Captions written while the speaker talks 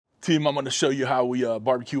Team, I'm gonna show you how we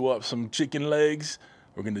barbecue up some chicken legs.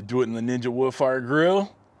 We're gonna do it in the Ninja Woodfire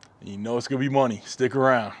Grill. And you know it's gonna be money. Stick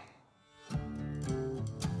around.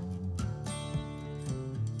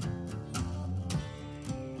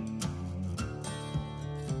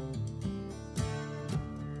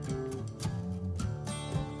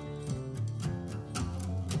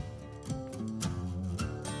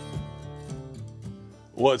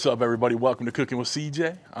 What's up, everybody? Welcome to Cooking with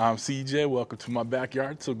CJ. I'm CJ. Welcome to my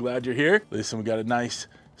backyard. So glad you're here. Listen, we got a nice,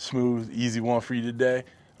 smooth, easy one for you today.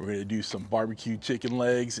 We're gonna do some barbecue chicken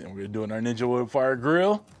legs, and we're gonna do it in our Ninja Woodfire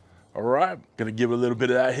Grill. All right, gonna give it a little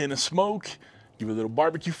bit of that hint of smoke, give it a little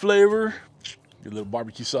barbecue flavor, get a little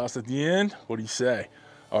barbecue sauce at the end. What do you say?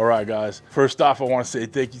 All right, guys. First off, I want to say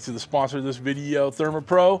thank you to the sponsor of this video,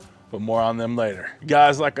 Thermopro. But more on them later.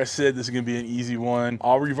 Guys, like I said, this is gonna be an easy one.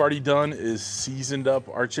 All we've already done is seasoned up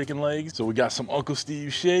our chicken legs. So we got some Uncle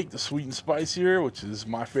Steve shake, the sweet and spicier, which is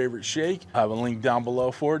my favorite shake. I have a link down below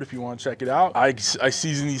for it if you wanna check it out. I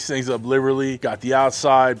season these things up liberally. Got the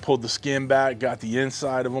outside, pulled the skin back, got the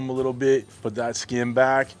inside of them a little bit, put that skin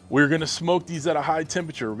back. We're gonna smoke these at a high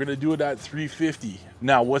temperature. We're gonna do it at 350.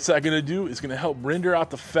 Now, what's that gonna do? It's gonna help render out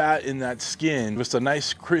the fat in that skin. Just a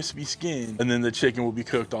nice crispy skin, and then the chicken will be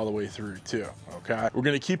cooked all the way through too, okay? We're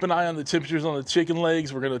gonna keep an eye on the temperatures on the chicken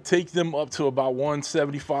legs. We're gonna take them up to about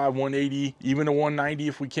 175, 180, even to 190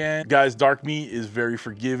 if we can. Guys, dark meat is very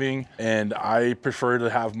forgiving, and I prefer to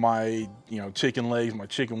have my chicken legs, my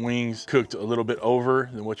chicken wings cooked a little bit over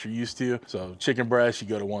than what you're used to. So chicken breast, you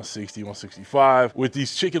go to 160, 165. With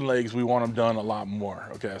these chicken legs, we want them done a lot more,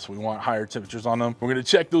 okay? So we want higher temperatures on them. We're gonna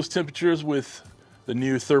check those temperatures with the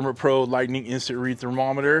new Thermopro Lightning Instant Read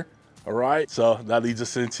Thermometer. All right, so that leads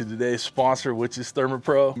us into today's sponsor, which is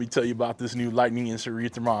Thermopro. Let me tell you about this new Lightning Instant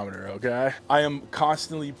Read Thermometer, okay? I am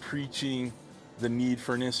constantly preaching the need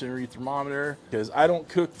for an instant read thermometer because I don't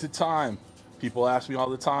cook to time. People ask me all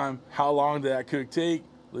the time, how long did that cook take?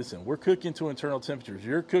 Listen, we're cooking to internal temperatures.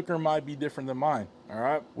 Your cooker might be different than mine, all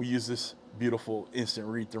right? We use this beautiful instant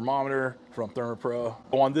read thermometer from Thermopro.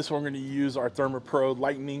 On this one, we're gonna use our Thermopro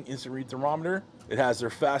Lightning Instant Read Thermometer. It has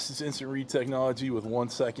their fastest instant read technology with 1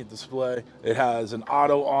 second display. It has an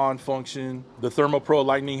auto on function. The Thermopro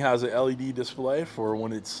Lightning has an LED display for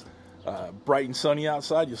when it's bright and sunny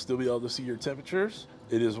outside, you'll still be able to see your temperatures.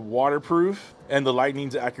 It is waterproof, and the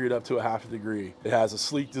Lightning's accurate up to a ½ degree. It has a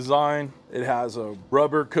sleek design. It has a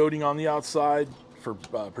rubber coating on the outside for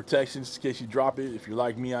protection in case you drop it. If you're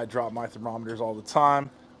like me, I drop my thermometers all the time.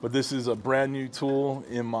 But this is a brand new tool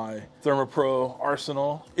in my Thermopro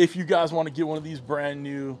arsenal. If you guys want to get one of these brand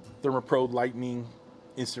new Thermopro Lightning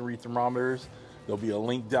Instant Read Thermometers, there'll be a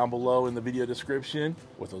link down below in the video description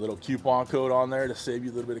with a little coupon code on there to save you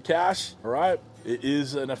a little bit of cash. All right, it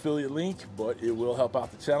is an affiliate link, but it will help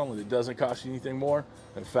out the channel and it doesn't cost you anything more.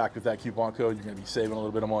 In fact, with that coupon code, you're gonna be saving a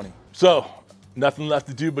little bit of money. So, nothing left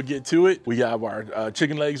to do but get to it. We have our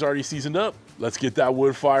chicken legs already seasoned up. Let's get that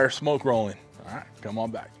wood fire smoke rolling. All right, come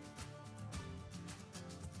on back.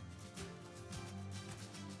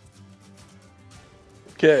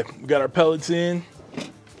 Okay, we got our pellets in.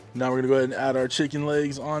 Now we're gonna go ahead and add our chicken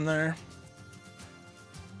legs on there.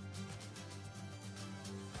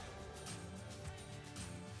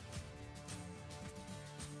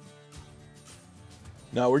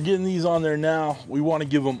 Now we're getting these on there now. We want to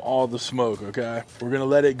give them all the smoke, okay? We're gonna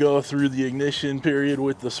let it go through the ignition period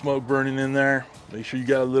with the smoke burning in there. Make sure you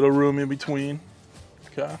got a little room in between,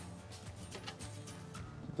 okay?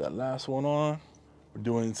 Put that last one on. We're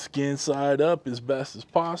doing skin side up as best as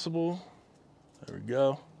possible. There we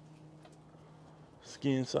go.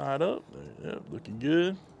 Skin side up, yep, looking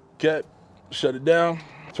good. Okay, shut it down.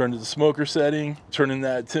 Turn to the smoker setting. Turning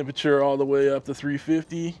that temperature all the way up to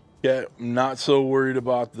 350. Yeah, I'm not so worried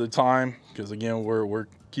about the time because again, we're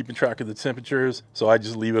keeping track of the temperatures. So I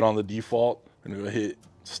just leave it on the default. I'm gonna go hit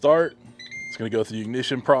start. It's gonna go through the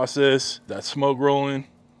ignition process. That smoke rolling,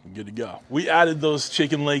 we're good to go. We added those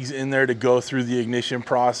chicken legs in there to go through the ignition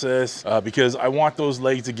process because I want those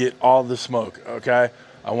legs to get all the smoke, okay?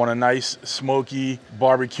 I want a nice, smoky,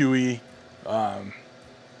 barbecuey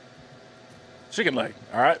chicken leg,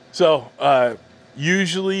 all right? So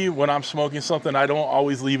usually when I'm smoking something, I don't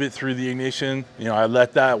always leave it through the ignition. I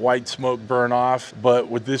let that white smoke burn off. But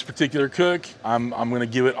with this particular cook, I'm gonna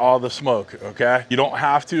give it all the smoke, okay? You don't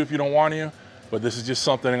have to if you don't want to, but this is just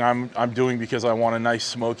something I'm doing because I want a nice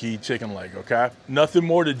smoky chicken leg, okay? Nothing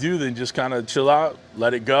more to do than just kind of chill out,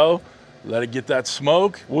 let it go, let it get that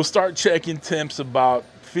smoke. We'll start checking temps about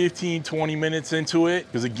 15, 20 minutes into it,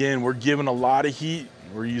 because again, we're giving a lot of heat.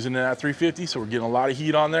 We're using it at 350, so we're getting a lot of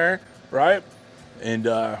heat on there, right? And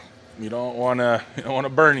You don't want to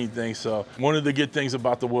burn anything. So one of the good things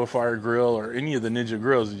about the Woodfire Grill or any of the Ninja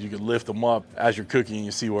grills is you can lift them up as you're cooking and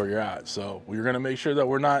you see where you're at. So we're going to make sure that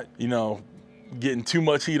we're not, you know, getting too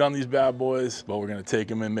much heat on these bad boys, but we're going to take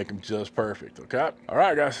them and make them just perfect. Okay. All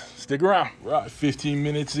right, guys, stick around. Right, 15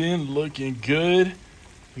 minutes in, looking good.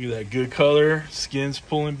 Look at that good color. Skin's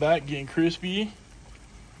pulling back, getting crispy.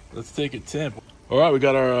 Let's take a temp. All right, we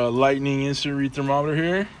got our lightning instant read thermometer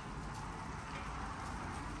here.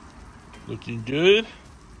 Looking good.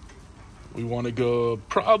 We want to go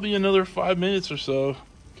probably another 5 minutes or so,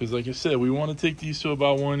 because like I said, we want to take these to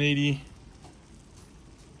about 180.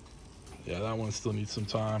 Yeah, that one still needs some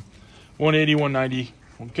time. 180, 190.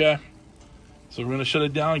 Okay. So we're going to shut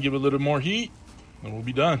it down, give it a little more heat, and we'll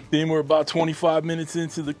be done. Then we're about 25 minutes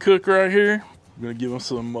into the cook right here. We're going to give them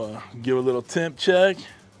some, give a little temp check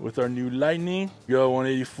with our new lightning. Go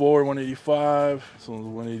 184, 185, so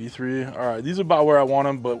 183. All right, these are about where I want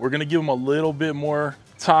them, but we're going to give them a little bit more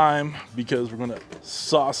time because we're going to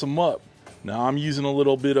sauce them up. Now I'm using a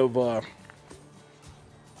little bit of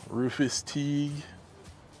Rufus Teague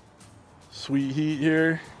sweet heat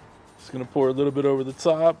here. Just gonna pour a little bit over the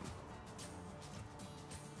top.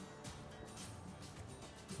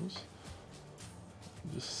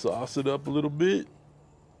 Just sauce it up a little bit.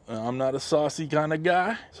 I'm not a saucy kind of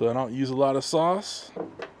guy, so I don't use a lot of sauce.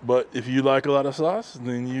 But if you like a lot of sauce,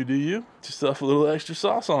 then you do you. Just stuff a little extra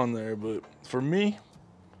sauce on there. But for me,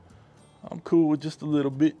 I'm cool with just a little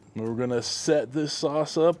bit. And we're gonna set this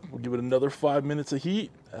sauce up. We'll give it another 5 minutes of heat.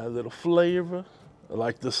 Add a little flavor. I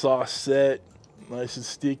like the sauce set, nice and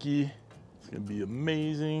sticky. It's gonna be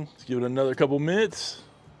amazing. Let's give it another couple minutes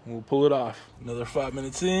and we'll pull it off. Another 5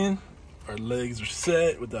 minutes in, our legs are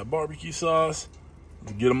set with that barbecue sauce.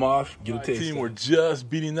 Let's get them off, get a taste. We're just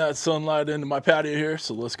beating that sunlight into my patio here,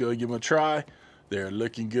 so let's go give them a try. They're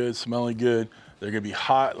looking good, smelling good. They're gonna be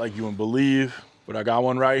hot like you wouldn't believe, but I got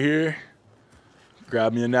one right here.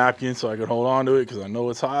 Grab me a napkin so I can hold on to it because I know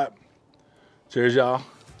it's hot. Cheers, y'all.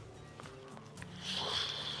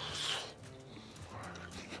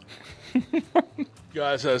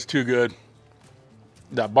 Guys, that's too good.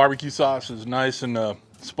 That barbecue sauce is nice and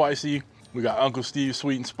spicy. We got Uncle Steve's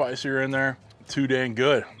sweet and spicier in there. Too dang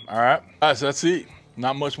good. All right, guys, that's it.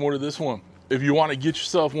 Not much more to this one. If you want to get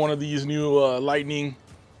yourself one of these new Lightning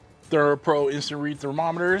Thermopro instant read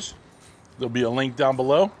thermometers, there'll be a link down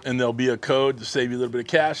below and there'll be a code to save you a little bit of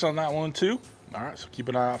cash on that one too. All right, so keep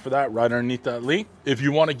an eye out for that right underneath that link. If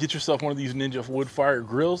you want to get yourself one of these Ninja Woodfire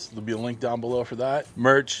grills, there'll be a link down below for that.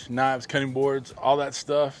 Merch, knives, cutting boards, all that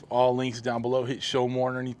stuff, all links down below. Hit show more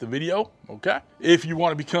underneath the video, okay? If you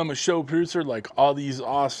want to become a show producer like all these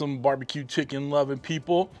awesome barbecue chicken loving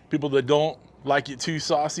people that don't like it too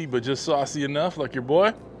saucy, but just saucy enough like your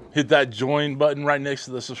boy, hit that join button right next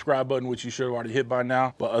to the subscribe button, which you should have already hit by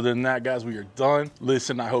now. But other than that, guys, we are done.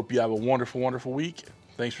 Listen, I hope you have a wonderful, wonderful week.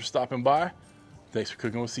 Thanks for stopping by. Thanks for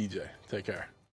cooking with CJ. Take care.